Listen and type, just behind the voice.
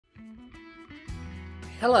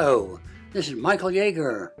Hello, this is Michael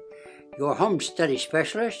Yeager, your home study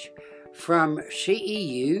specialist from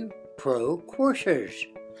CEU Pro Courses.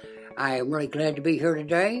 I am really glad to be here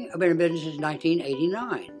today. I've been in business since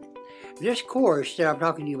 1989. This course that I'm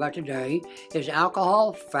talking to you about today is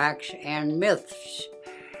Alcohol, Facts, and Myths,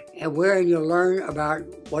 and wherein you'll learn about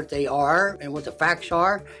what they are and what the facts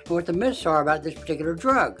are and what the myths are about this particular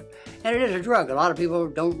drug. And it is a drug. A lot of people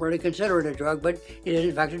don't really consider it a drug, but it is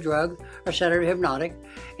in fact a drug, a sedative hypnotic.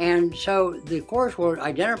 And so the course will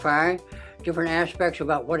identify different aspects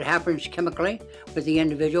about what happens chemically with the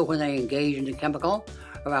individual when they engage in the chemical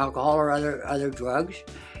of alcohol or other drugs.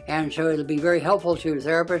 And so it'll be very helpful to the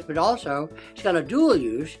therapist, but also it's got a dual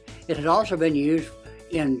use. It has also been used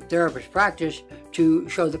in therapist practice to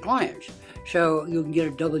show the clients. So you can get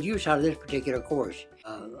a double use out of this particular course.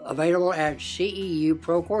 Available at CEU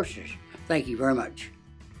Pro Courses. Thank you very much.